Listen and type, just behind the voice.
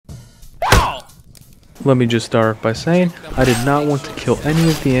Let me just start by saying, I did not want to kill any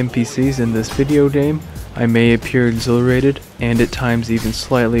of the NPCs in this video game. I may appear exhilarated, and at times even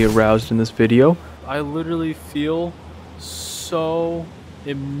slightly aroused in this video. I literally feel so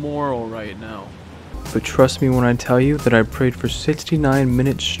immoral right now. But trust me when I tell you that I prayed for 69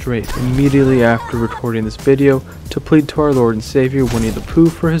 minutes straight immediately after recording this video to plead to our Lord and Savior Winnie the Pooh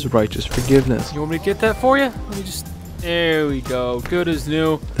for his righteous forgiveness. You want me to get that for you? Let me just... There we go. Good as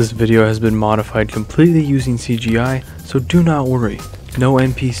new. This video has been modified completely using CGI, so do not worry. No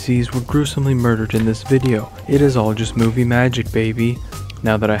NPCs were gruesomely murdered in this video. It is all just movie magic, baby.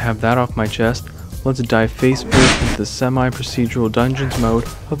 Now that I have that off my chest, let's dive face first into the semi-procedural dungeons mode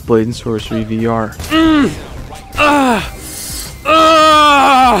of Blade and Sorcery VR.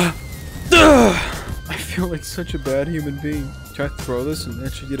 I feel like such a bad human being. Try to throw this and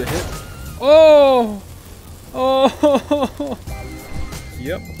actually get a hit. Oh! Oh!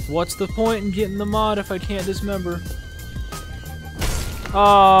 Yep. What's the point in getting the mod if I can't dismember?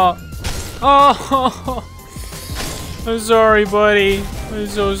 Oh! I'm sorry, buddy. I'm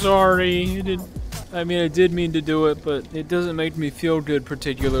so sorry. I did mean to do it, but it doesn't make me feel good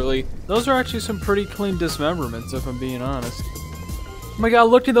particularly. Those are actually some pretty clean dismemberments, if I'm being honest. Oh my god,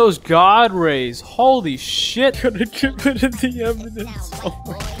 look at those god rays. Holy shit. Gotta get rid of the evidence. Oh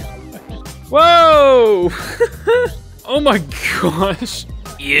my god. Whoa! Oh my gosh.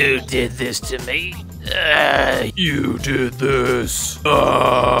 You did this to me. You did this.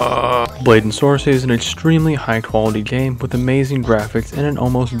 Blade and Sorcery is an extremely high quality game with amazing graphics and an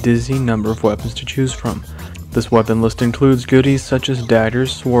almost dizzying number of weapons to choose from. This weapon list includes goodies such as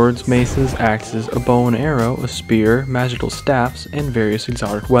daggers, swords, maces, axes, a bow and arrow, a spear, magical staffs, and various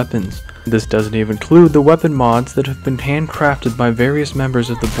exotic weapons. This doesn't even include the weapon mods that have been handcrafted by various members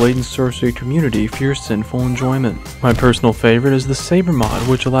of the Blade and Sorcery community for your sinful enjoyment. My personal favorite is the Saber mod,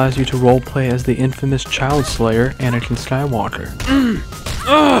 which allows you to roleplay as the infamous Child Slayer, Anakin Skywalker.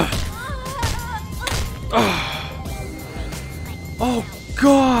 Oh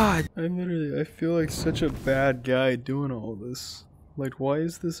god! I feel like such a bad guy doing all this. Like, why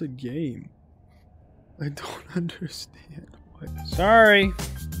is this a game? I don't understand. Sorry.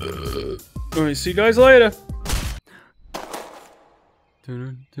 Alright, see you guys later.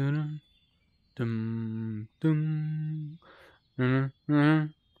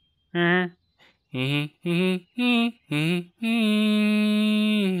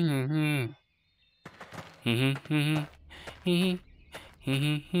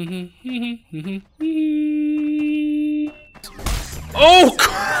 Oh!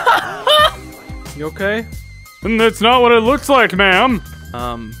 You okay? That's not what it looks like, ma'am.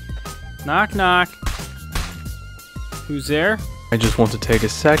 Knock knock. Who's there? I just want to take a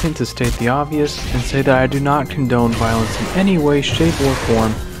second to state the obvious and say that I do not condone violence in any way, shape, or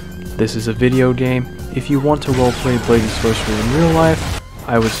form. This is a video game. If you want to roleplay Blade and Sorcery in real life,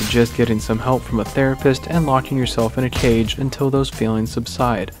 I would suggest getting some help from a therapist and locking yourself in a cage until those feelings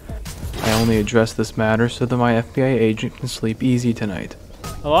subside. I only address this matter so that my FBI agent can sleep easy tonight.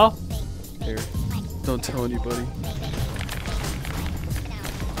 Hello? Here. Don't tell anybody.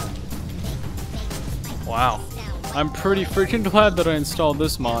 Wow. I'm pretty freaking glad that I installed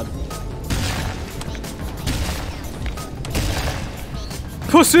this mod.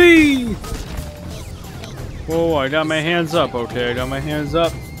 Pussy! Whoa, I got my hands up, okay? I got my hands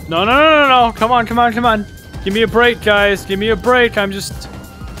up. No, no, no, no, no! Come on, come on, come on! Give me a break, guys! Give me a break! I'm just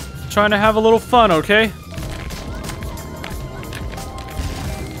trying to have a little fun, okay?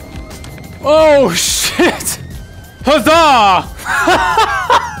 Oh, shit! Huzzah!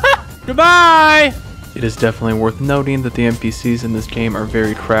 Goodbye! It is definitely worth noting that the NPCs in this game are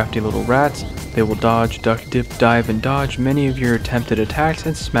very crafty little rats. They will dodge, duck, dip, dive, and dodge many of your attempted attacks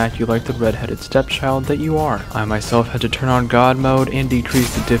and smack you like the red-headed stepchild that you are. I myself had to turn on God mode and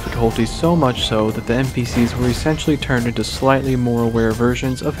decrease the difficulty so much so that the NPCs were essentially turned into slightly more aware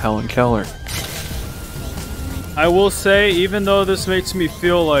versions of Helen Keller. I will say, even though this makes me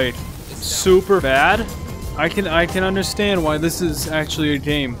feel like super bad, I can understand why this is actually a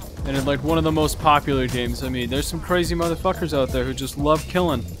game. And it's like one of the most popular games. I mean, there's some crazy motherfuckers out there who just love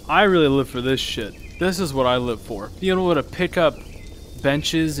killing. I really live for this shit. This is what I live for. Being able to pick up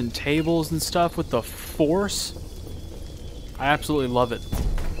benches and tables and stuff with the force. I absolutely love it.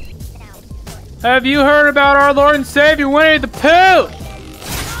 Have you heard about our Lord and Savior Winnie the Pooh?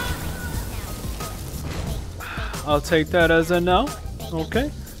 I'll take that as a no. Okay.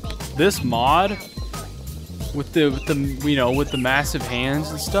 This mod with the massive hands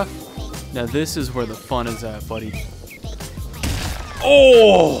and stuff. Now this is where the fun is at, buddy.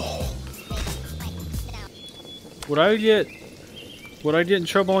 Oh! Would I get in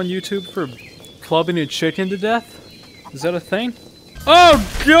trouble on YouTube for clubbing a chicken to death? Is that a thing? Oh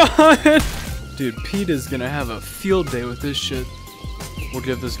god! Dude, Pete is gonna have a field day with this shit. We'll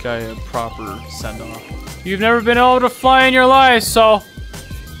give this guy a proper send-off. You've never been able to fly in your life, so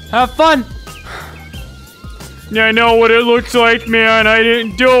have fun! Yeah, I know what it looks like, man. I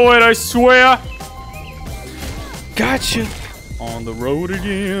didn't do it, I swear. Gotcha. On the road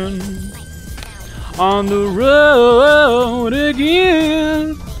again. On the road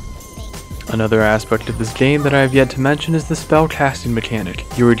again. Another aspect of this game that I have yet to mention is the spell casting mechanic.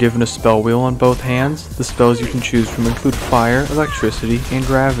 You are given a spell wheel on both hands. The spells you can choose from include fire, electricity, and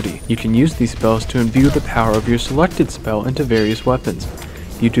gravity. You can use these spells to imbue the power of your selected spell into various weapons.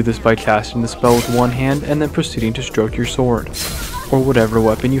 You do this by casting the spell with one hand and then proceeding to stroke your sword, or whatever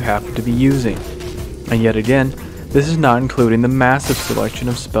weapon you happen to be using. And yet again, this is not including the massive selection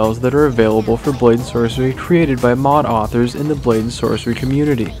of spells that are available for Blade and Sorcery created by mod authors in the Blade and Sorcery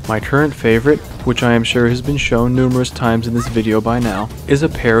community. My current favorite, which I am sure has been shown numerous times in this video by now, is a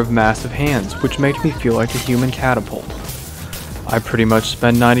pair of massive hands, which make me feel like a human catapult. I pretty much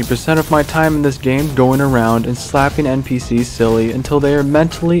spend 90% of my time in this game going around and slapping NPCs silly until they are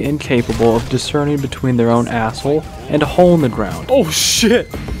mentally incapable of discerning between their own asshole and a hole in the ground. Oh shit!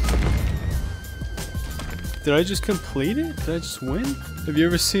 Did I just complete it? Did I just win? Have you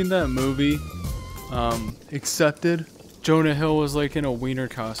ever seen that movie, Accepted? Jonah Hill was like in a wiener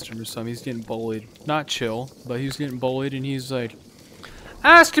costume or something. He's getting bullied. Not chill, but he was getting bullied and he's like,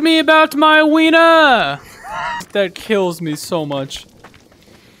 "Ask me about my wiener!" That kills me so much.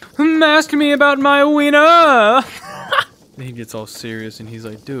 Ask me about my wiener! Then he gets all serious and he's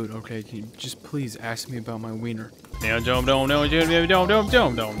like, "Dude, okay, can you just please ask me about my wiener?" You know what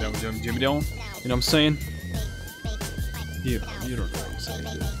I'm saying? You don't know what I'm saying,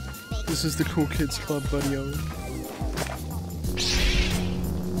 dude. This is the Cool Kids Club, buddy-o.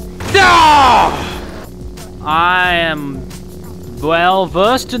 I am well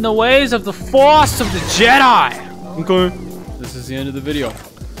versed in the ways of the Force of the Jedi. Okay. This is the end of the video.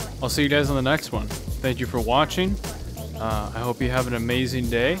 I'll see you guys on the next one. Thank you for watching. I hope you have an amazing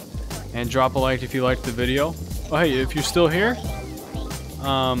day. And drop a like if you liked the video. Oh, hey, if you're still here, you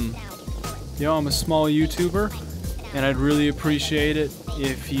know, I'm a small YouTuber, and I'd really appreciate it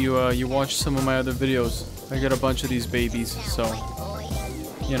if you watch some of my other videos. I got a bunch of these babies, so,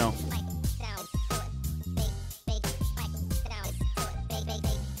 you know.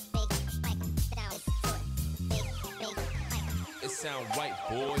 It sound right,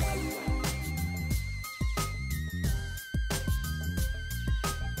 boy.